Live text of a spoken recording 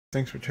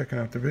Thanks for checking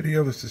out the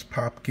video. This is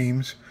Pop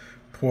Games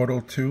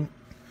Portal 2,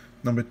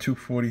 number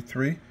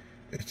 243.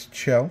 It's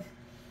Chell.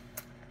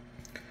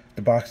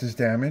 The box is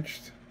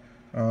damaged.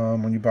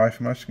 When you buy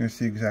from us, you're going to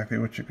see exactly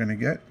what you're going to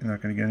get. You're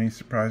not going to get any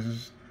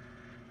surprises.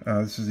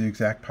 This is the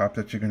exact pop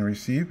that you're going to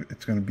receive.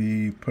 It's going to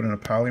be put in a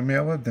poly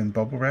mailer, then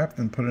bubble wrapped,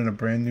 then put in a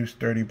brand new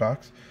sturdy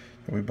box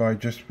that we buy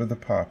just for the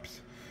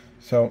pops.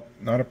 So,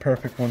 not a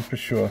perfect one for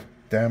sure.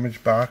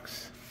 Damaged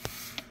box.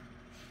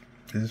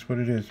 It is what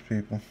it is,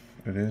 people.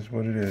 It is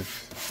what it is.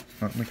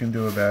 Nothing we can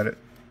do about it.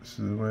 This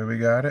is the way we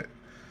got it.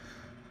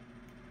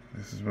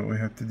 This is what we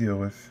have to deal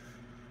with.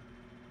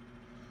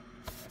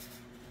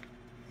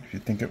 If you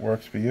think it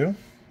works for you,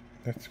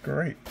 that's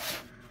great.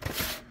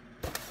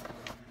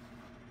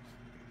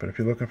 But if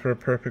you're looking for a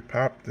perfect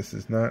pop, this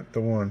is not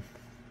the one.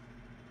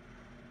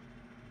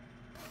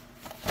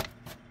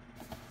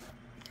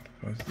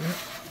 What's that?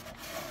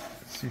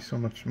 See so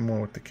much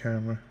more with the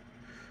camera.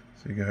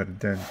 So you got a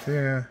dent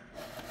there.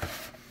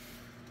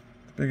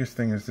 The biggest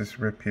thing is this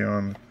rip here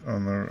on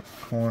the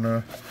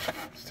corner.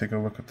 Let's take a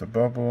look at the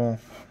bubble.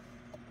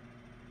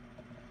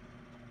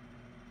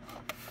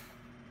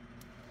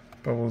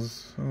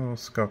 Bubble's a little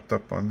scuffed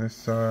up on this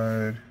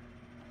side.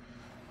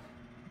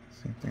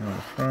 Same thing on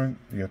the front.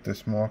 You got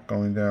this mark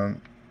going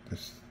down.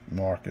 This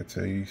mark, it's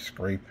a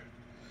scrape.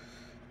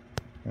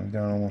 Going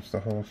down almost the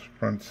whole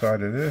front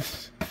side of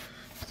this.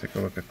 Let's take a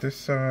look at this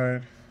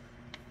side.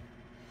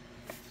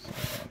 So,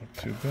 not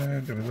too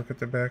bad. Did we look at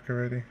the back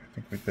already? I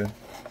think we did.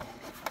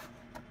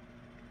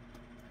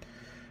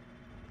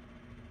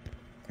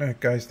 Alright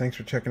guys, thanks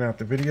for checking out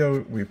the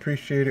video. We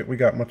appreciate it. We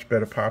got much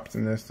better pops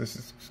than this. This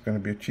is going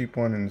to be a cheap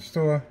one in the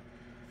store.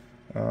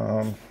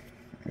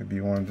 Maybe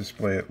you want to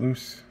display it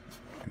loose.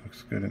 It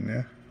looks good in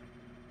there.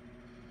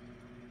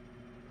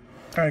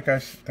 Alright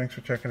guys, thanks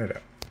for checking it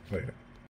out. Later.